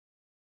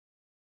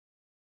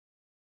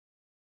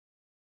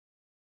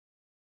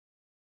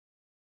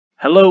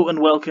Hello and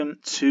welcome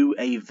to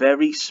a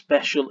very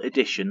special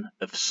edition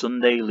of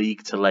Sunday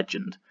League to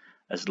Legend,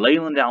 as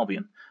Leyland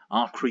Albion,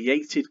 our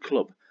created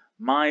club,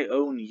 my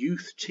own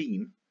youth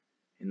team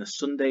in the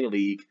Sunday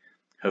League,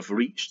 have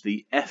reached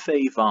the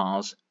FA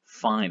Vase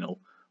Final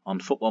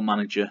on Football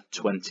Manager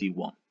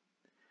 21.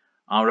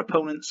 Our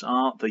opponents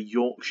are the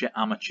Yorkshire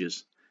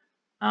Amateurs,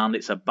 and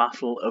it's a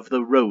battle of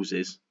the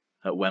roses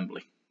at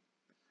Wembley.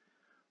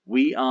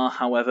 We are,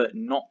 however,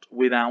 not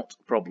without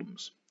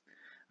problems,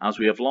 as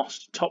we have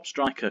lost top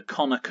striker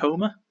Connor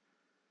Comer.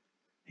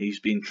 He's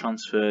been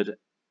transferred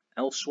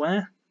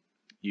elsewhere.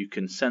 You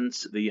can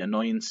sense the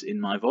annoyance in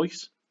my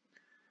voice.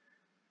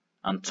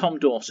 And Tom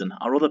Dawson,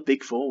 our other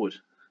big forward,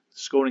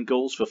 scoring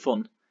goals for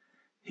fun,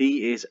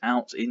 he is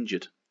out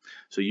injured.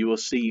 So you will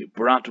see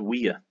Brad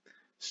Weir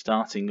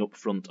starting up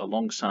front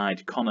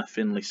alongside Connor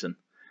Finlayson.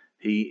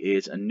 He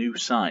is a new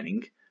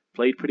signing,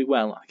 played pretty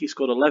well. I think he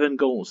scored 11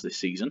 goals this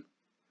season.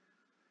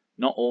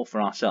 Not all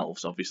for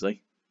ourselves,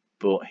 obviously,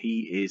 but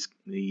he is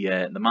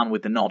the man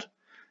with the nod.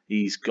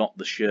 He's got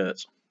the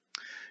shirt.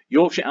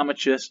 Yorkshire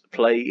Amateurs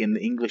play in the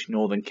English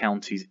Northern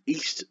Counties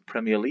East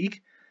Premier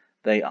League.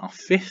 They are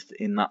 5th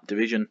in that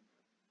division,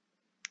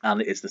 and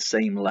it is the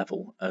same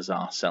level as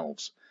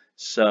ourselves.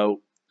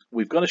 So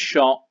we've got a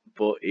shot,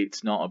 but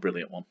it's not a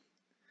brilliant one.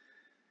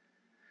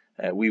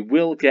 We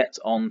will get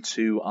on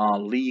to our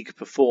league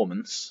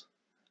performance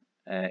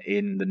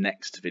in the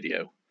next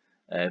video.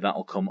 That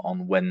will come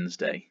on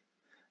Wednesday.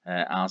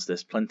 As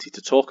there's plenty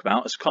to talk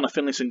about, as Connor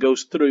Finlayson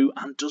goes through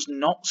and does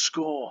not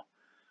score.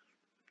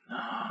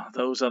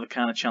 Those are the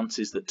kind of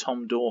chances that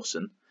Tom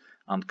Dawson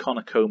and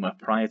Connor Comer,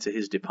 prior to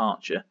his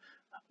departure,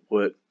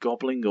 were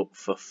gobbling up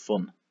for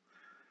fun.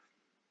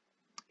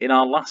 In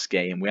our last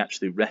game, we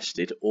actually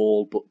rested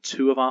all but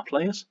 2 of our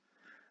players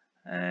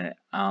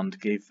and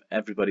gave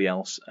everybody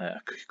else a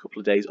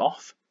couple of days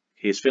off.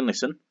 Here's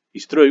Finlayson.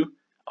 He's through.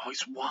 Oh,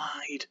 it's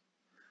wide.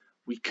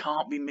 We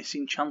can't be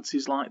missing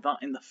chances like that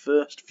in the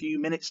first few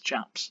minutes,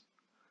 chaps.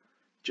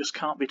 Just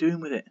can't be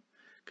doing with it.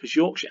 Because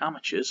Yorkshire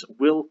Amateurs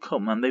will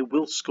come and they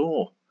will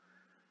score.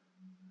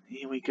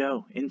 Here we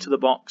go. Into the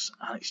box,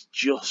 and it's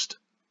just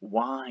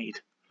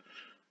wide.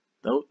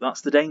 Though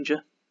that's the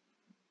danger.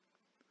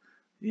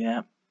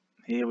 Yeah,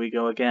 here we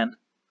go again.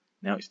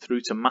 Now it's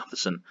through to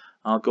Matheson,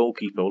 our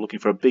goalkeeper. We're looking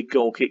for a big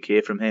goal kick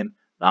here from him.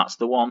 That's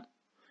the one.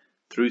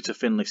 Through to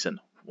Finlayson.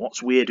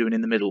 What's Weir doing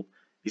in the middle?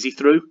 Is he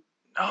through?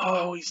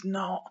 No, he's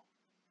not.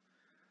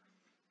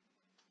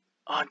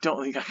 I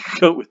don't think I can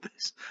go with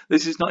this.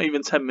 This is not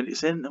even 10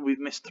 minutes in and we've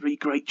missed 3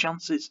 great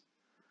chances.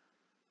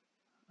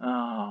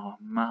 Oh,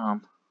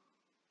 man.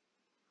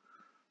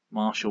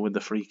 Marshall with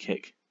the free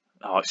kick.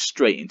 Oh, it's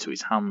straight into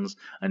his hands,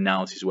 and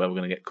now this is where we're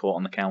going to get caught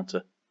on the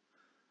counter.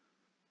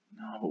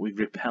 No, but we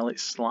repel it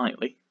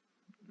slightly.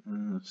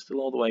 Still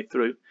all the way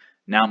through.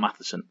 Now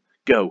Matheson.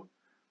 Go.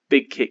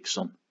 Big kick,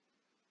 son.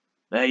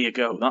 There you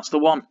go. That's the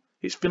one.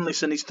 It's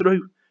Finlayson. He's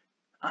through.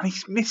 And he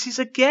misses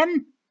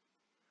again.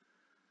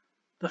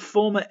 The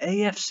former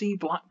AFC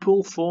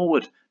Blackpool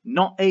forward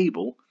not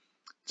able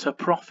to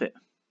profit.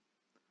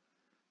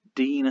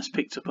 Dean has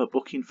picked up a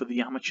booking for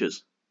the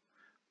Amateurs.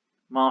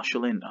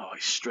 Marshall in. Oh,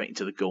 he's straight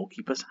into the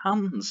goalkeeper's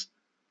hands.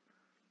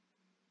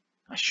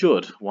 I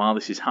should, while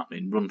this is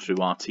happening, run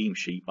through our team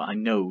sheet, but I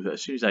know that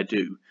as soon as I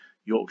do,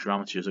 Yorkshire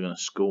Amateurs are going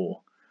to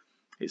score.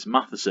 It's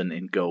Matheson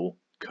in goal,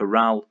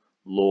 Corral,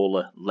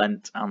 Lawler,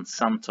 Lent and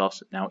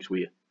Santos. Now it's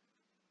Weir.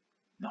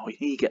 No,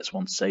 he gets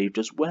one saved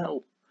as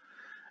well.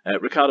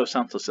 Ricardo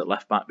Santos at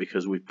left back,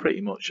 because we've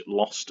pretty much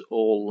lost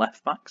all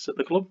left backs at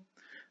the club.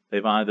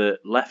 They've either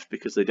left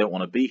because they don't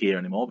want to be here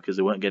anymore because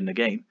they weren't getting a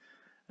game,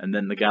 and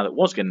then the guy that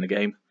was getting the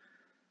game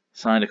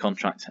signed a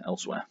contract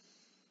elsewhere.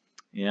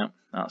 Yeah,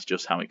 that's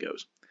just how it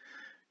goes.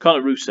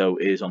 Connor Russo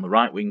is on the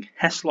right wing.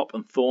 Heslop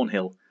and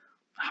Thornhill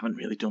haven't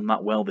really done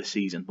that well this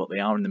season, but they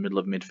are in the middle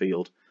of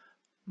midfield.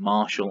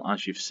 Marshall,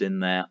 as you've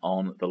seen there,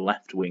 on the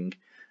left wing,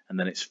 and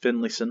then it's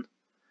Finlayson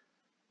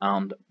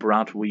and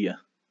Brad Weir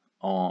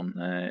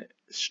on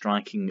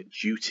striking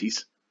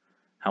duties.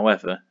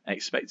 However, I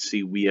expect to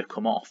see Weir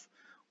come off.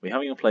 We're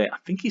having a player, I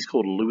think he's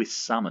called Lewis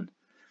Salmon.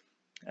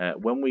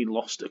 When we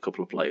lost a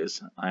couple of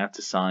players, I had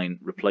to sign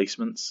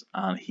replacements,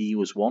 and he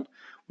was one.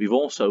 We've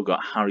also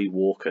got Harry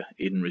Walker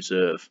in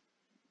reserve,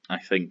 I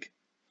think.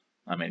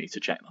 I may need to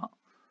check that.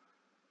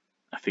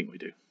 I think we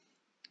do.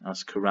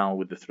 That's Corral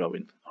with the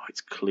throw-in. Oh,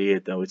 it's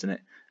cleared though, isn't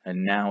it?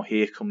 And now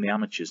here come the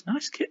Amateurs.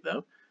 Nice kit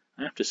though.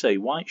 I have to say,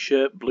 white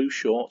shirt, blue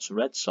shorts,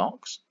 red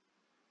socks.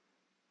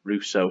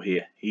 Russo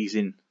here. He's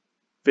in.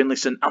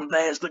 Finlayson, and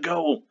there's the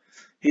goal.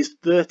 His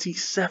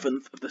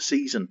 37th of the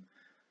season.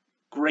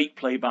 Great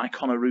play by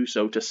Connor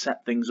Russo to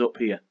set things up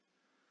here.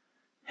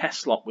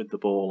 Heslop with the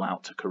ball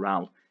out to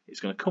Corral.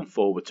 It's going to come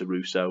forward to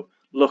Russo.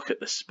 Look at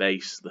the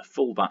space. The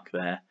full-back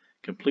there.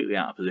 Completely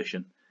out of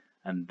position.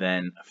 And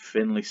then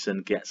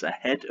Finlayson gets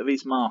ahead of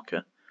his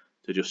marker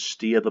to just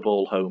steer the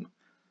ball home.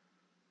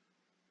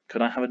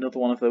 Could I have another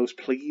one of those,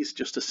 please,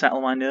 just to settle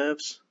my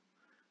nerves?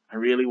 I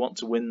really want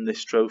to win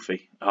this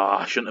trophy.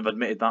 I shouldn't have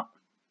admitted that.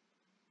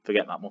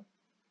 Forget that one.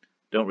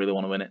 Don't really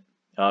want to win it.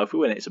 If we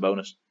win it, it's a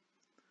bonus.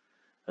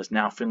 as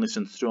now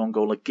Finlayson through on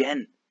goal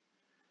again.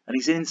 And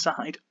he's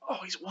inside. Oh,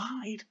 he's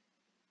wide.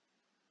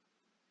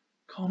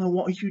 Connor,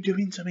 what are you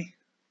doing to me?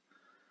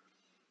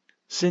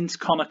 Since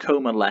Connor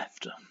Comer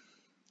left,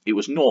 it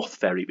was North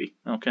Ferriby,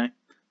 okay?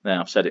 There,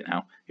 I've said it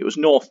now. It was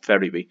North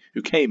Ferriby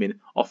who came in,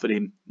 offered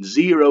him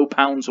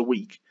 £0 a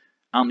week,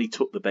 and he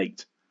took the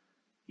bait.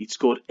 He'd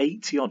scored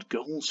 80-odd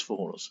goals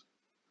for us.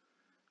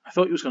 I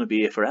thought he was going to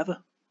be here forever.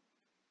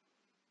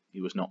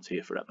 He was not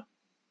here forever.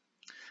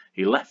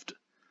 He left,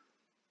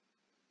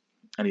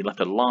 and he left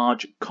a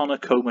large Connor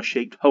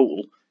Comer-shaped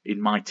hole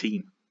in my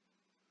team.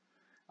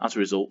 As a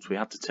result, we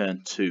had to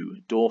turn to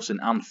Dawson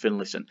and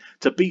Finlayson.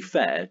 To be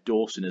fair,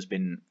 Dawson has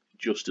been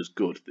just as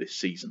good this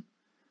season.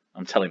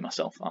 I'm telling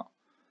myself that.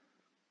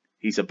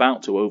 He's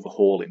about to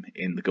overhaul him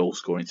in the goal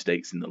scoring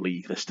stakes in the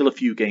league. There's still a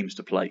few games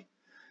to play.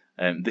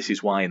 This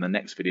is why in the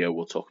next video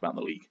we'll talk about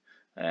the league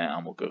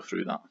and we'll go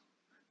through that.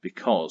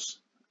 Because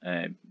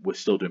we're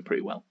still doing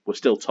pretty well. We're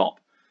still top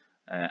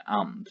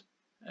and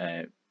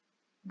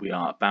we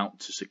are about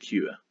to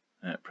secure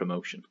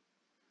promotion.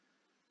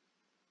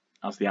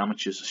 As the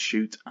amateurs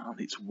shoot,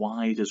 and it's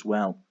wide as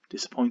well.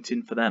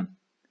 Disappointing for them.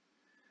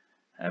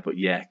 But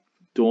yeah,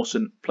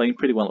 Dawson playing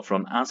pretty well up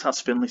front, as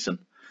has Finlayson.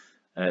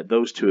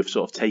 Those two have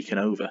sort of taken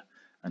over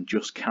and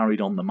just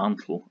carried on the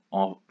mantle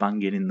of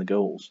banging in the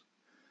goals.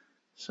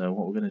 So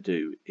what we're going to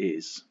do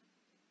is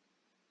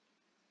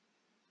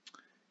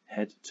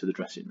head to the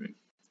dressing room.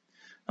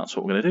 That's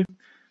what we're going to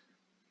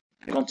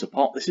do. Gone to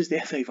pot. This is the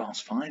FA Vase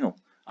Final.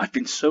 I've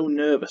been so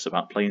nervous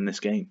about playing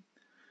this game.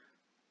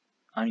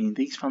 I mean,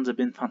 these fans have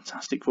been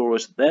fantastic for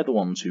us. They're the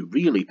ones who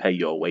really pay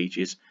your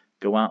wages.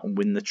 Go out and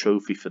win the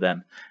trophy for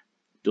them.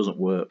 It doesn't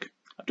work.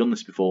 I've done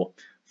this before.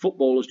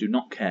 Footballers do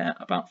not care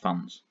about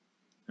fans.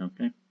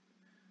 Okay?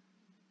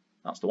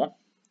 That's the one.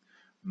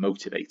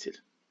 Motivated.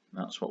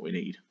 That's what we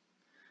need.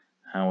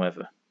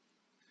 However,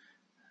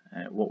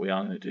 what we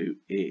are going to do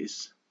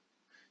is,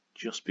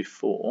 just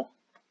before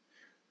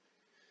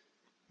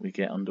we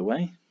get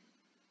underway,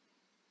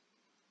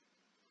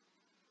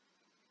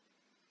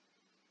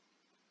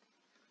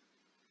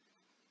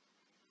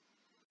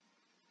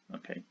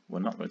 okay, we're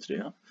not going to do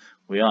that.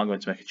 We are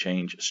going to make a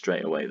change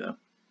straight away though.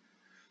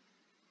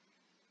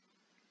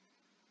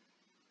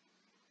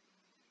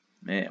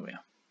 There we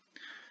are.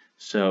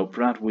 So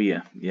Brad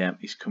Weir, yeah,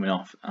 he's coming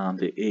off,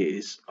 and it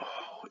is,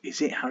 oh,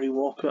 is it Harry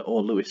Walker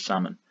or Lewis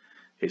Salmon?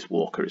 It's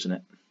Walker, isn't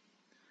it?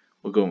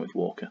 We're going with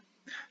Walker.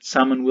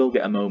 Salmon will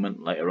get a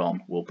moment later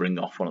on. We'll bring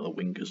off one of the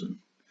wingers and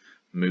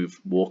move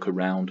Walker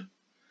round.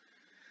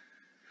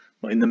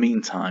 But in the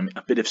meantime,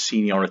 a bit of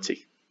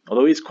seniority.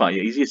 Although he's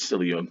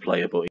still a young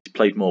player, but he's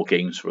played more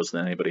games for us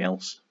than anybody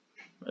else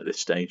at this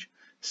stage.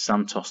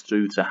 Santos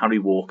through to Harry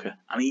Walker,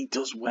 and he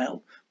does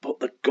well, but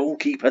the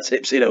goalkeeper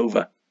tips it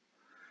over.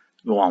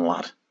 Go on,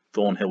 lad.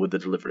 Thornhill with the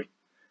delivery.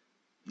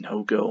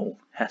 No goal.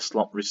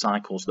 Heslop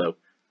recycles, though.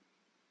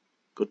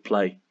 Good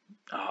play.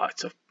 Ah,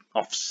 it's a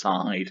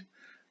offside.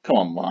 Come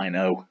on,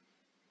 Lino.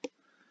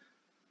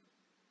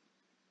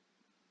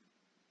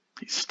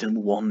 It's still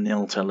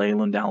 1-0 to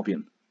Leyland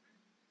Albion.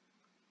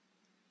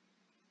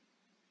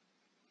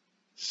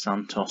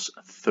 Santos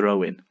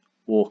throw-in.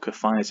 Walker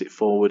fires it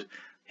forward.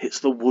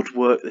 Hits the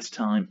woodwork this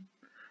time.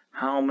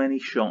 How many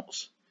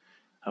shots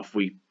have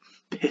we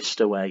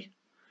pissed away?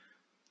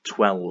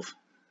 12.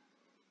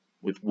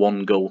 With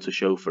 1 goal to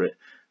show for it.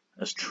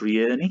 As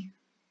Trenery?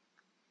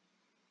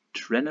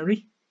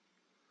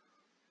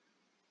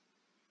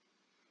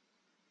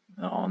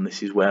 Oh, and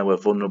this is where we're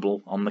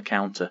vulnerable on the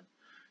counter.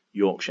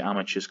 Yorkshire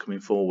Amateurs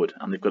coming forward,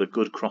 and they've got a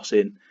good cross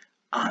in.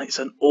 And it's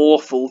an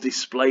awful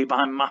display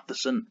by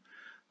Matheson,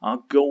 our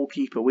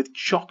goalkeeper, with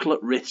chocolate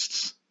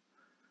wrists.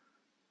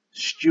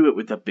 Stewart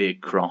with the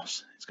big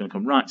cross. It's going to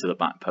come right to the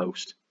back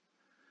post.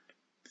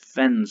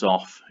 Fens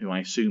off, who I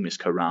assume is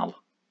Corral.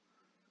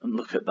 And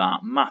look at that.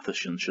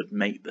 Matheson should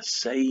make the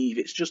save.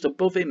 It's just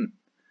above him.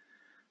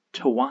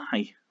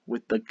 Tawai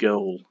with the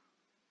goal.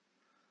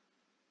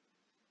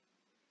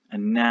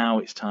 And now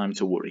it's time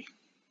to worry.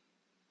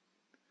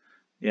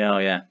 Yeah, oh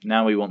yeah.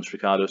 Now he wants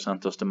Ricardo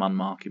Santos to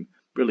man-mark him.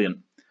 Brilliant.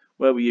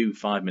 Where were you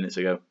 5 minutes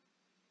ago?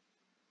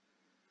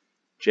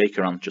 Jay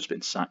Curran's just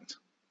been sacked.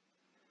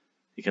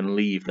 He can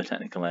leave the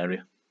technical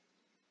area.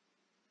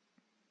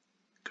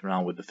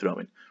 Corral with the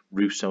throw-in.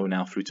 Russo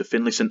now through to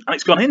Finlayson. And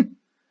it's gone in.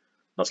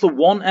 That's the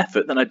one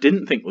effort that I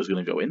didn't think was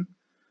going to go in.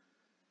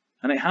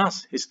 And it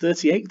has. His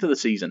 38th of the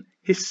season.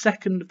 His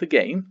 2nd of the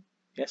game.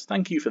 Yes,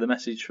 thank you for the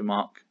message from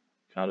Mark.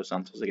 Ricardo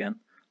Santos again.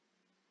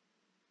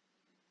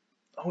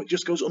 Oh, it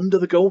just goes under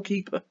the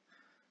goalkeeper.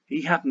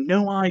 He had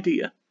no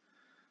idea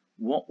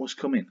what was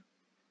coming.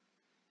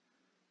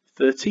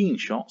 13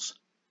 shots.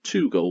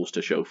 2 goals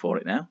to show for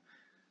it now.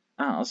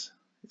 As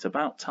it's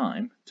about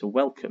time to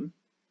welcome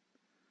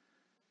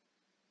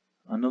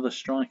another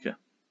striker.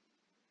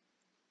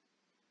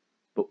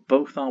 But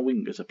both our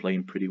wingers are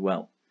playing pretty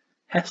well.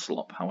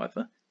 Heslop,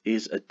 however,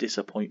 is a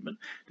disappointment.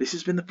 This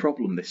has been the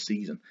problem this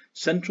season.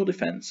 Central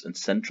defence and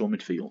central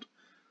midfield.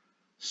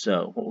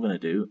 So what we're going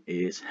to do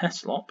is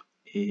Heslop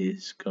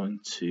is going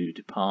to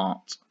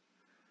depart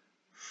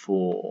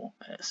for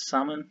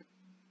Salmon,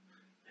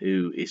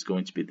 who is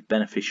going to be the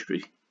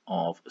beneficiary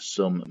of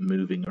some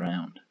moving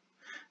around.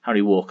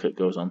 Harry Walker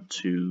goes on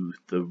to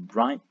the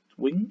right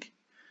wing,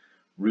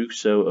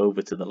 Russo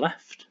over to the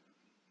left,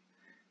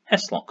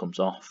 Heslop comes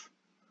off,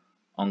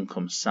 on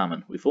comes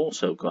Salmon. We've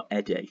also got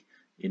Ede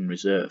in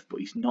reserve, but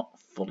he's not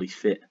fully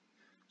fit,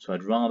 so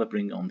I'd rather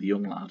bring on the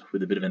young lad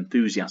with a bit of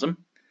enthusiasm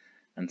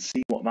and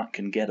see what that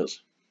can get us.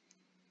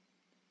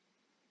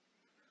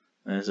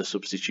 There's a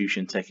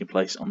substitution taking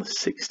place on the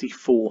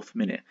 64th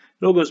minute.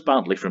 It all goes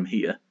badly from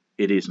here.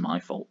 It is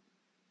my fault.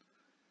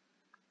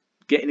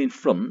 Getting in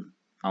front,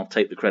 I'll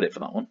take the credit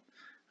for that one,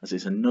 as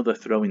it's another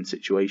throw-in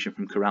situation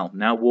from Corral.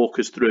 Now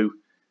Walker's through.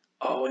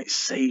 Oh, it's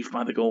saved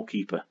by the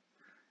goalkeeper.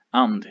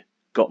 And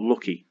got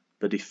lucky.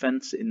 The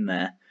defence in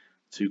there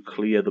to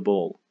clear the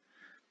ball.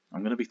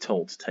 I'm going to be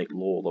told to take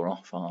Lawler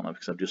off, aren't I?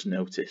 Because I've just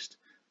noticed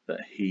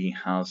that he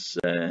has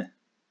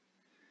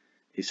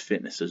his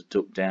fitness has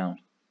ducked down.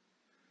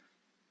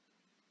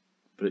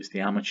 But it's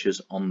the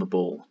amateurs on the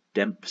ball.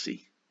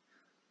 Dempsey.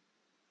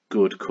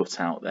 Good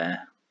cut out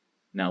there.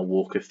 Now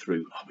Walker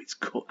through. Oh, it's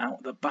cut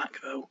out the back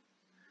though.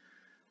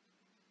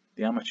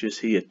 The amateurs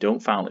here. Don't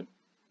foul him.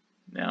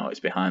 Now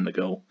it's behind the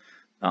goal.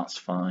 That's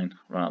fine.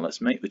 Right,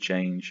 let's make the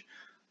change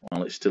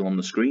while it's still on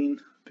the screen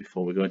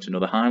before we go into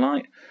another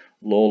highlight.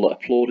 Lawler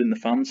applauding the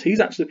fans. He's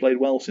actually played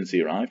well since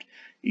he arrived.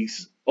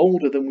 He's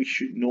older than we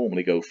should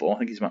normally go for. I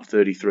think he's about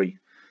 33.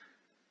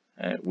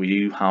 We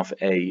do have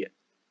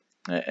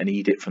an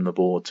edict from the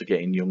board to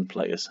get in young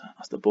players.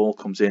 As the ball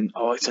comes in,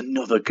 oh, it's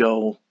another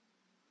goal.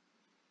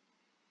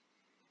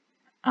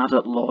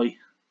 Adat Loy,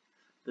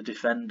 the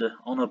defender,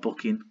 on a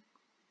booking.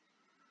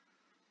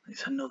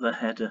 It's another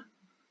header.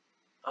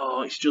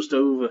 Oh, it's just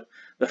over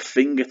the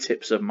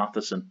fingertips of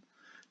Matheson.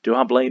 Do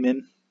I blame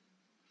him?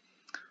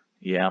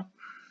 Yeah.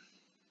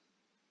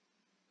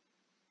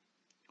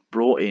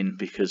 Brought in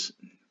because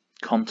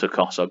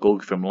Contakos, our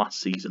goalkeeper from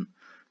last season,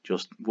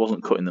 just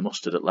wasn't cutting the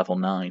mustard at level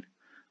 9.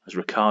 As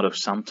Ricardo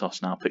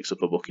Santos now picks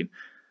up a booking.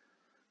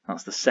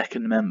 That's the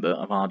second member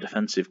of our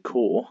defensive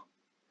core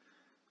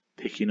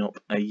picking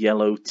up a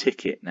yellow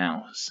ticket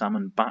now.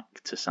 Salmon back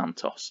to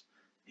Santos.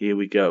 Here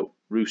we go.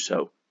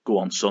 Russo, go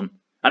on son.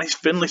 And it's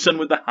Finlayson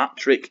with the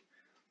hat-trick.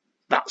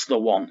 That's the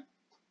one.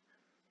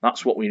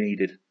 That's what we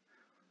needed.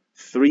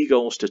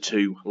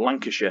 3-2.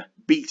 Lancashire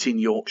beating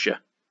Yorkshire.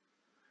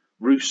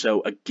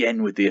 Russo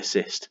again with the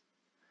assist.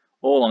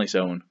 All on his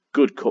own.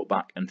 Good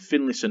cutback. And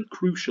Finlayson,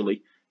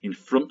 crucially, in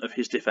front of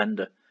his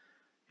defender.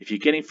 If you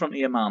get in front of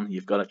your man,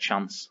 you've got a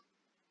chance.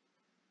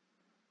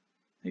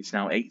 It's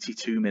now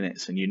 82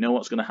 minutes, and you know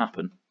what's going to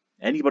happen.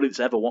 Anybody that's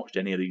ever watched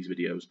any of these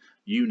videos,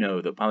 you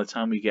know that by the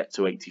time we get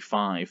to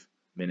 85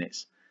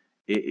 minutes,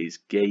 it is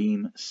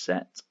game,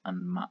 set,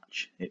 and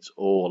match. It's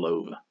all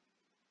over.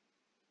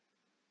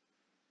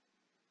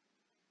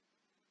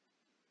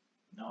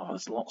 Oh,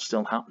 there's a lot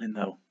still happening,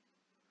 though.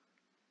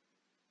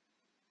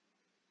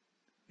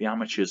 The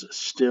amateurs are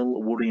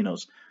still worrying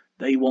us.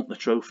 They want the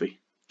trophy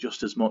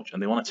just as much,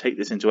 and they want to take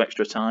this into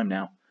extra time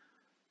now.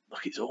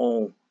 Look, it's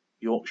all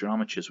Yorkshire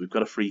Amateurs. We've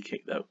got a free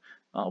kick, though.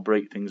 That'll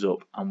break things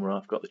up, and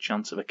I've got the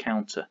chance of a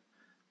counter.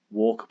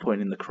 Walker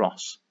putting in the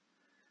cross.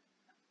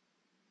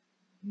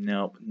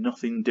 Nope,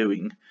 nothing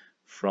doing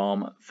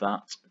from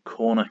that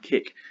corner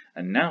kick.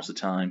 And now's the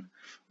time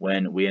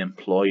when we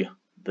employ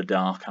the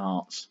dark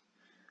arts.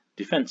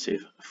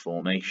 Defensive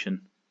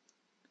formation.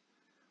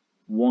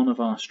 One of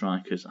our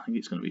strikers, I think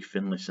it's going to be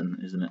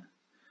Finlayson, isn't it?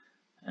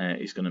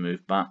 He's going to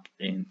move back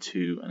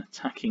into an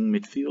attacking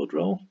midfield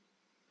role.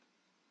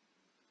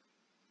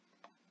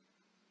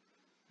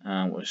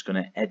 And we're just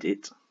going to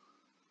edit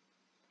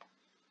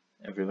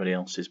everybody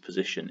else's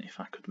position. If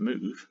I could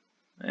move,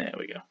 there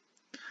we go.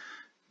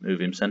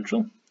 Move him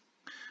central.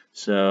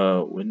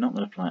 So we're not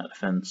going to play at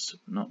defence,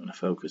 we're not going to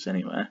focus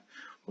anywhere.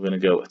 We're going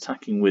to go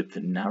attacking width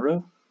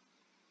narrow.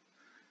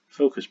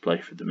 Focus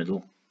play for the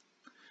middle.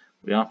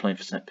 We are playing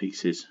for set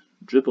pieces.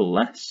 Dribble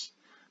less,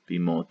 be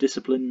more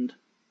disciplined.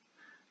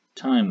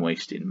 Time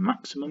wasting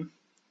maximum.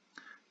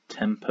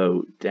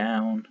 Tempo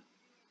down.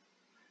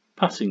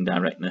 Passing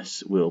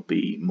directness will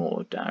be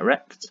more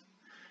direct.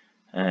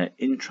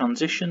 In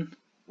transition,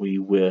 we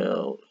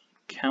will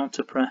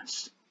counter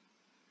press.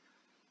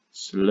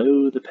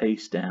 Slow the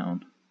pace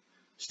down.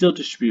 Still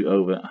distribute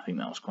over. I think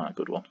that was quite a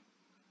good one.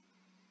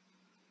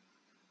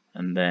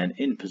 And then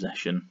in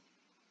possession,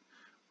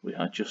 we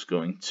are just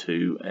going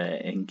to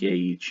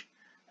engage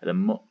at a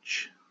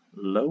much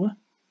lower,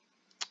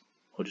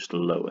 or just a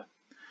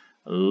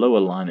lower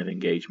line of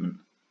engagement.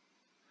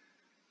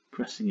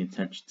 Pressing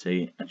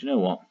intensity, and you know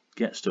what?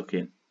 Get stuck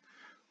in.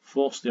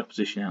 Force the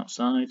opposition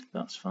outside,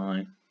 that's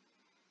fine.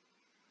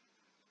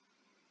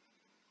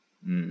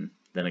 Then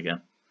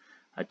again,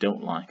 I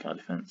don't like our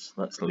defence.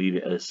 Let's leave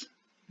it as,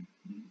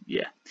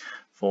 yeah,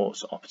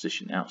 force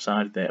opposition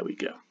outside, there we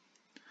go.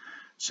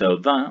 So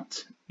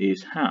that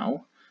is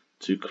how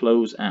to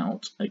close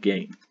out a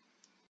game,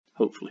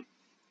 hopefully.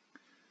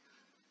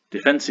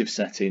 Defensive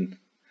setting,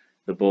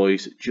 the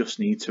boys just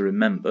need to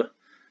remember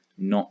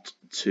not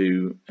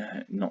to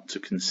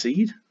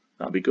concede.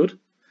 That'll be good.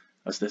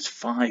 as there's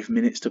 5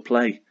 minutes to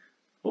play.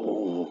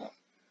 Oh,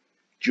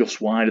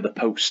 just wide of the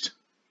post.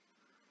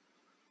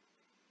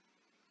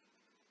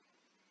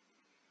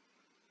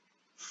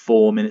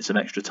 4 minutes of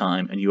extra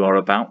time, and you are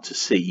about to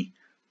see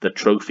the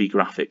trophy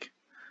graphic.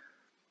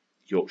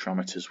 Yorkshire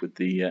Amateurs with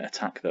the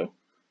attack though.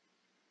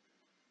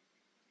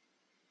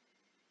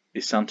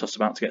 Is Santos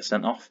about to get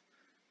sent off?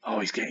 Oh,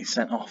 he's getting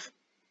sent off.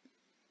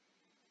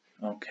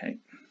 Okay.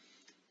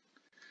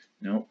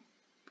 No.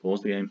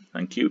 Pause the game.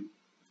 Thank you.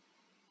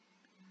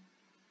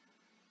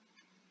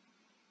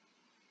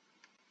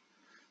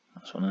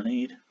 That's what I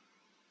need.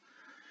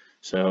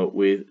 So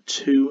with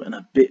 2 and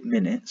a bit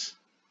minutes.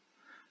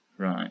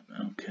 Right,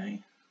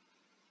 okay.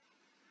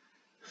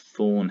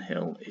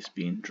 Thornhill is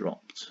being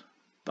dropped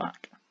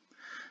back.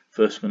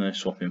 First, we're going to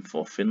swap him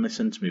for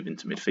Finlayson to move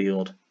into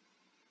midfield.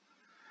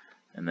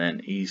 And then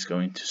he's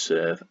going to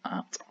serve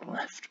at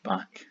left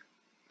back.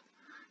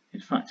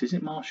 In fact, is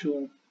it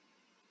Marshall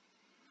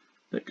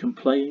that can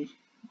play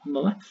on the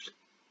left?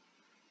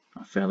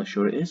 I'm fairly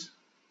sure it is.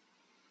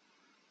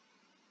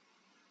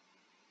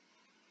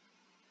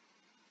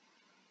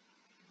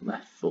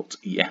 Left foot,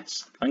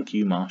 yes. Thank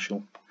you,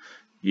 Marshall.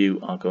 You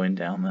are going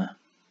down there.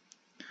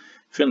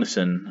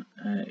 Finlayson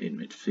in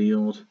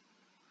midfield.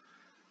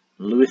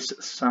 Lewis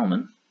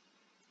Salmon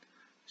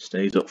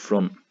stays up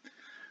front.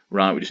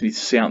 Right, we just need to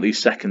see out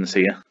these seconds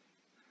here.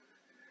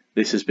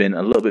 This has been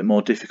a little bit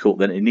more difficult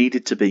than it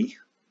needed to be.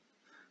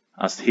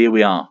 As here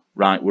we are.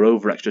 Right, we're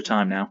over extra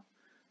time now.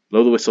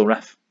 Blow the whistle,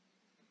 ref.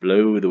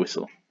 Blow the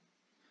whistle.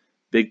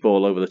 Big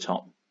ball over the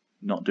top.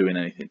 Not doing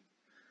anything.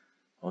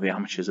 Oh, the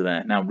amateurs are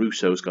there. Now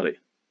Russo's got it.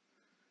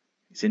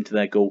 It's into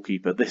their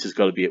goalkeeper. This has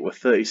got to be it. We're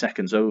 30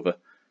 seconds over.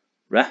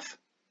 Ref,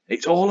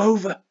 it's all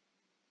over.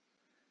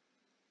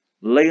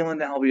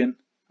 Leyland Albion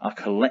are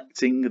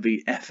collecting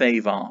the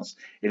FA Vase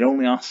in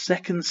only our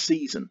 2nd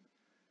season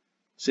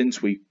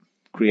since we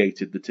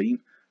created the team.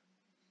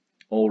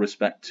 All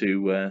respect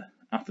to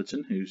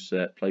Atherton, whose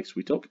place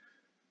we took.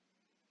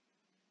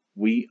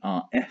 We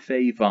are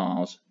FA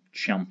Vase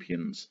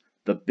champions.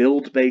 The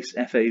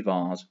Buildbase FA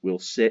Vase will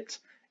sit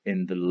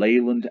in the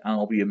Leyland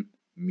Albion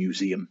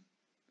Museum.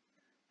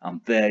 And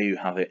there you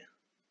have it.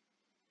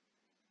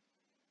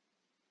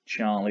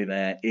 Charlie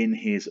there in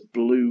his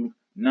blue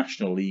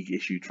National League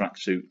issue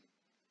tracksuit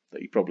that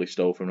he probably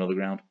stole from another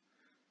ground.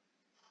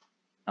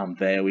 And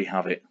there we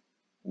have it.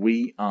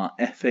 We are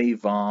FA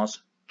Vase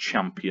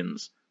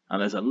champions.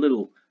 And there's a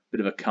little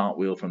bit of a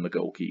cartwheel from the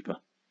goalkeeper.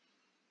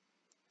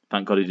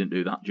 Thank God he didn't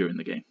do that during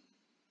the game.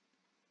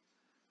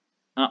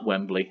 At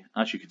Wembley,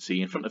 as you can see,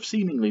 in front of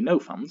seemingly no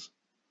fans.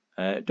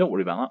 Don't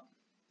worry about that.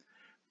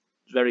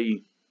 It's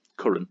very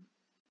current,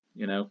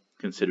 you know,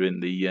 considering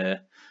the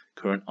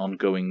current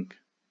ongoing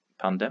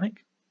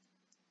pandemic.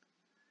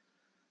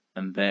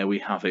 And there we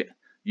have it.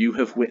 You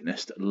have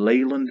witnessed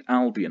Leyland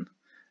Albion,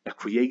 a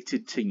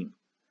created team,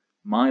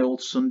 my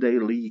old Sunday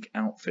League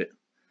outfit,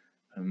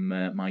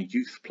 and my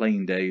youth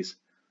playing days.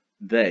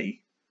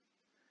 They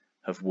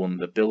have won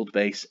the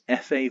Buildbase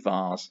FA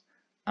Vase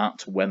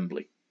at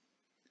Wembley.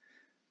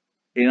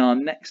 In our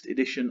next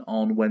edition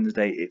on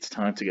Wednesday, it's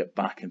time to get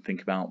back and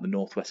think about the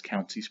North West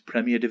Counties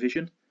Premier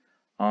Division,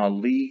 our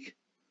league.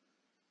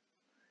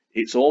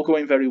 It's all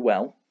going very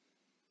well.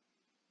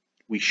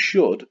 We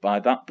should,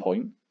 by that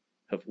point,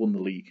 have won the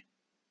league.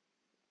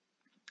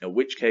 In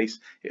which case,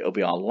 it'll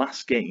be our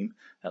last game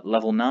at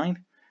level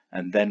 9,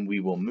 and then we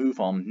will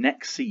move on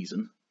next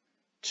season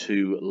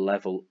to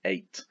level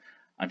 8.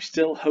 I'm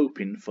still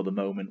hoping for the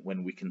moment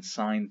when we can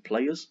sign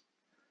players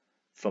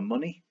for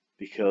money,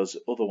 because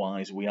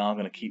otherwise we are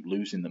going to keep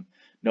losing them.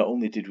 Not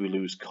only did we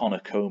lose Connor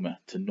Comer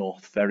to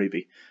North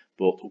Ferriby,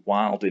 but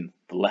Wilding,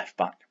 the left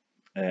back,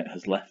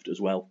 has left as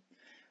well.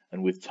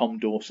 And with Tom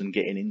Dawson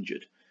getting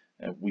injured,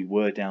 we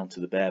were down to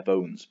the bare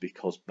bones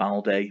because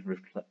Balde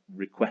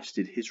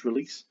requested his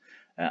release,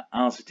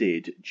 as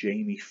did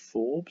Jamie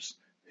Forbes,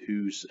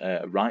 who's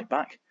right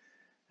back.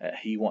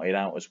 He wanted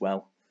out as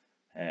well.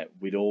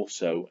 We'd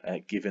also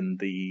given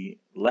the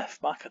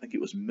left back, I think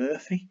it was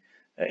Murphy,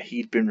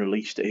 he'd been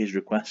released at his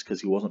request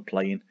because he wasn't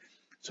playing.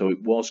 So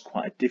it was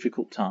quite a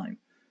difficult time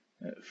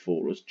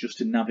for us just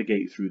to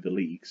navigate through the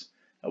leagues.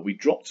 We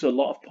dropped a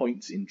lot of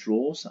points in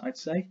draws, I'd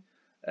say.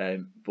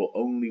 But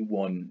only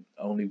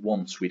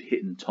once we'd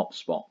hit in top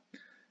spot,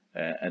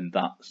 and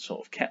that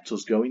sort of kept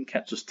us going,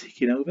 kept us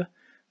ticking over,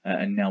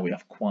 and now we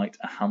have quite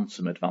a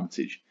handsome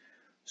advantage.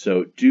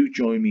 So do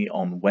join me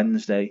on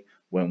Wednesday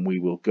when we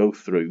will go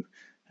through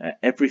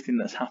everything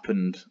that's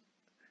happened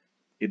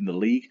in the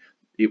league.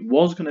 It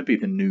was going to be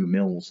the new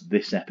Mills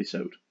this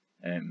episode,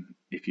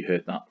 if you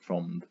heard that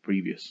from the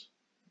previous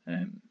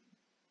in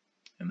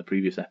the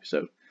previous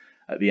episode.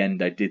 At the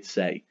end I did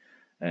say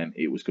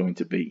it was going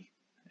to be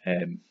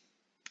the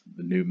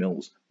new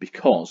Mills,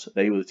 because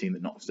they were the team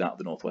that knocked us out of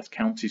the North West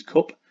Counties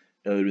Cup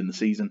earlier in the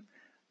season.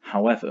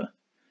 However,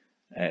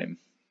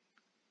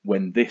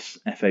 when this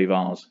FA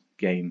Vase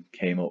game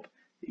came up,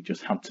 it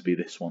just had to be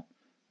this one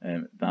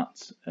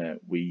that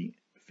we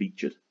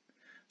featured.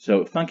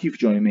 So thank you for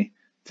joining me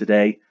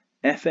today.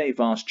 FA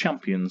Vase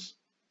champions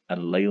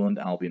and Leyland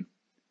Albion.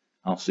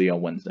 I'll see you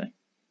on Wednesday.